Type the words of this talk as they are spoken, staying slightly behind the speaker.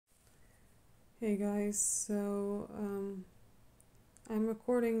Hey guys, I'm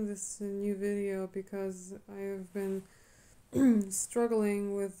recording this new video because I have been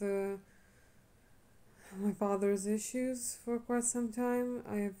struggling with my father's issues for quite some time.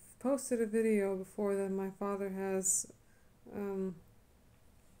 I have posted a video before that my father has um,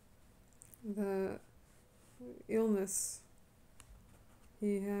 the illness.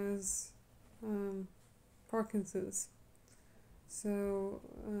 He has Parkinson's. So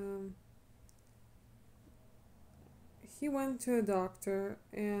he went to a doctor,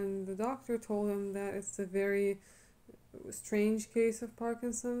 and the doctor told him that it's a very strange case of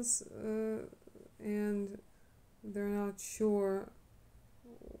Parkinson's, and they're not sure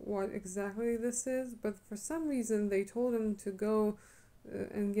what exactly this is, but for some reason they told him to go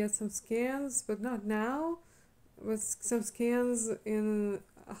and get some scans, but not now, but some scans in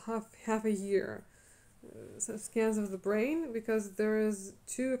half a year. Some scans of the brain, because there is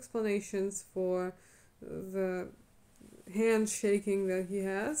two explanations for the hand shaking that he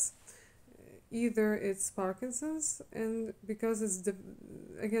has. Either it's Parkinson's, and because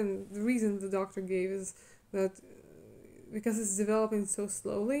again, the reason the doctor gave is that because it's developing so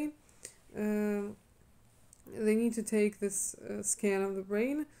slowly, they need to take this scan of the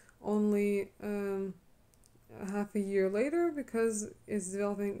brain only half a year later, because it's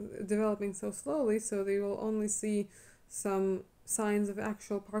developing so slowly, so they will only see some signs of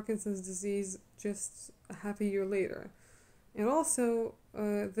actual Parkinson's disease just half a year later. And also,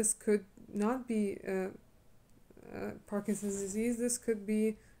 this could not be Parkinson's disease. This could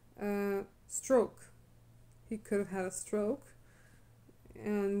be stroke. He could have had a stroke,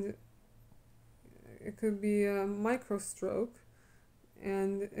 and it could be a micro stroke,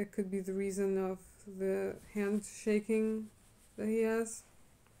 and it could be the reason of the hand shaking that he has.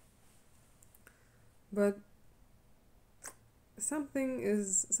 But something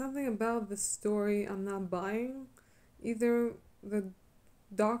about the story I'm not buying. Either the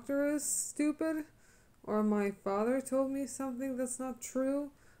doctor is stupid, or my father told me something that's not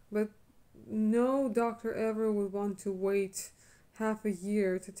true, but no doctor ever would want to wait half a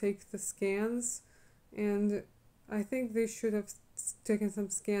year to take the scans, and I think they should have taken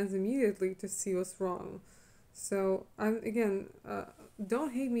some scans immediately to see what's wrong. So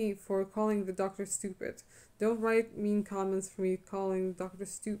don't hate me for calling the doctor stupid. Don't write mean comments for me calling the doctor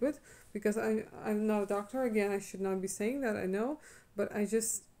stupid, because I'm not a doctor. Again, I should not be saying that, I know, but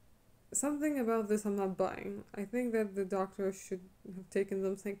something about this I'm not buying. I think that the doctor should have taken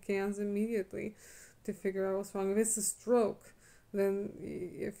them scans immediately to figure out what's wrong. If it's a stroke, then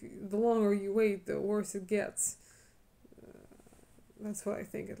the longer you wait, the worse it gets. That's what I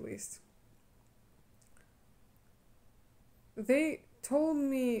think, at least. He told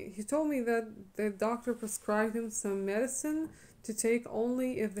me that the doctor prescribed him some medicine to take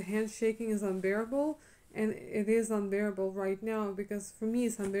only if the handshaking is unbearable, and it is unbearable right now, because for me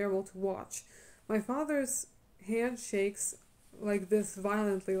it's unbearable to watch. My father's hand shakes like this,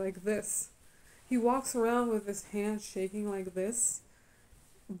 violently, like this. He walks around with his hand shaking like this,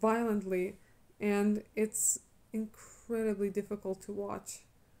 violently, and it's incredibly difficult to watch.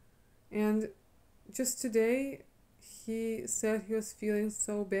 And just today, he said he was feeling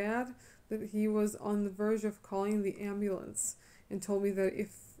so bad that he was on the verge of calling the ambulance, and told me that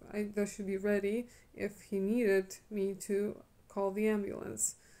that should be ready if he needed me to call the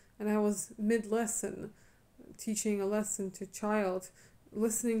ambulance. And I was mid-lesson, teaching a lesson to a child,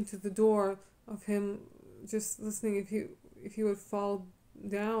 listening to the door of him, just listening if he would fall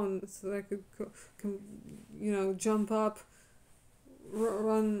down, so that I could jump up,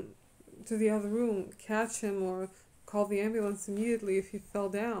 run to the other room, catch him, or call the ambulance immediately if he fell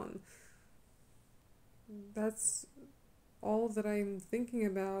down. That's all that I'm thinking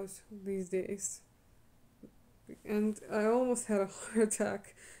about these days. And I almost had a heart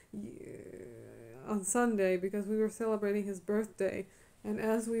attack on Sunday, because we were celebrating his birthday. And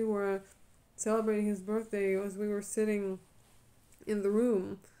as we were celebrating his birthday, as we were sitting in the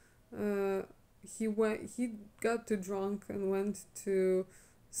room, he got too drunk and went to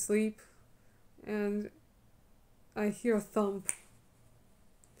sleep, and I hear a thump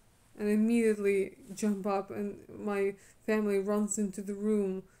and immediately jump up, and my family runs into the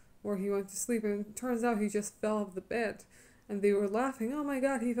room where he went to sleep, and it turns out he just fell off the bed, and they were laughing, "Oh my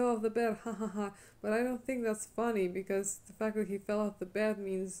god, he fell off the bed, ha ha ha." But I don't think that's funny, because the fact that he fell off the bed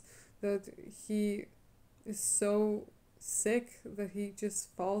means that he is so sick that he just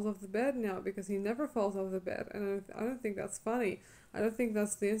falls off the bed now, because he never falls off the bed, and I don't think that's funny. I don't think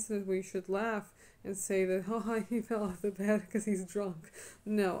that's the incident where you should laugh and say that, haha, he fell off the bed because he's drunk.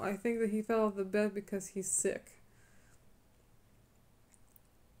 No, I think that he fell off the bed because he's sick.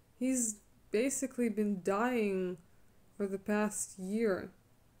 He's basically been dying for the past year.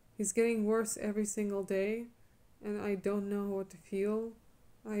 He's getting worse every single day, and I don't know what to feel.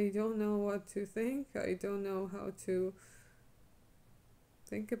 I don't know what to think. I don't know how to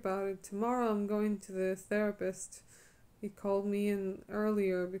think about it. Tomorrow I'm going to the therapist. He called me in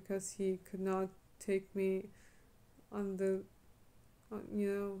earlier because he could not take me on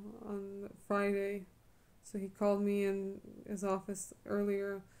on Friday. So he called me in his office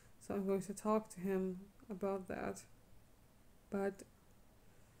earlier. So I'm going to talk to him about that. But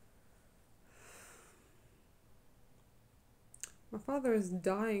my father is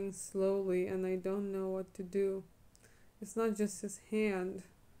dying slowly and I don't know what to do. It's not just his hand.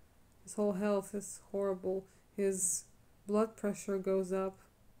 His whole health is horrible. His blood pressure goes up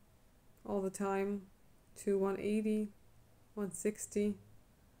all the time to 180, 160,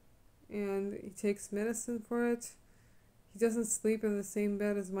 and he takes medicine for it. He doesn't sleep in the same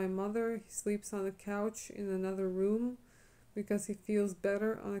bed as my mother. He sleeps on a couch in another room because he feels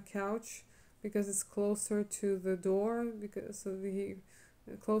better on a couch because it's closer to the door, because of the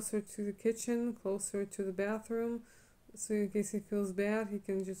closer to the kitchen, closer to the bathroom. So in case he feels bad, he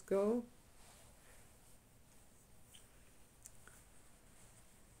can just go.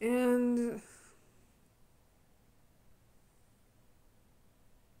 And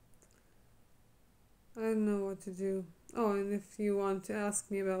I don't know what to do. Oh, and if you want to ask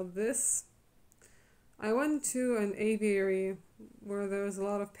me about this, I went to an aviary where there was a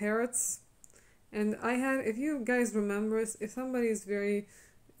lot of parrots, and I had, if you guys remember, if somebody is very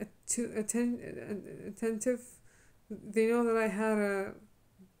attentive, they know that I had a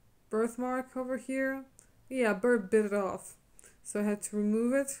birthmark over here. Yeah, a bird bit it off, so I had to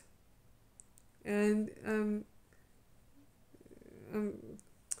remove it, and I'm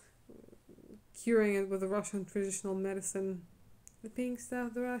curing it with a Russian traditional medicine. The pink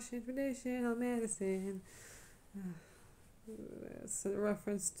stuff, the Russian traditional medicine. It's a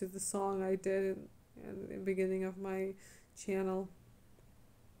reference to the song I did in the beginning of my channel.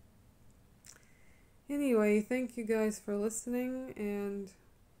 Anyway, thank you guys for listening, and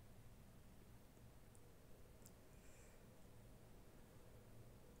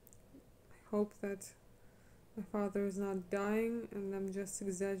I hope that my father is not dying and I'm just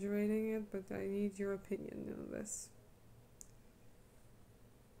exaggerating it, but I need your opinion on this.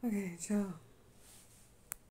 Okay, ciao.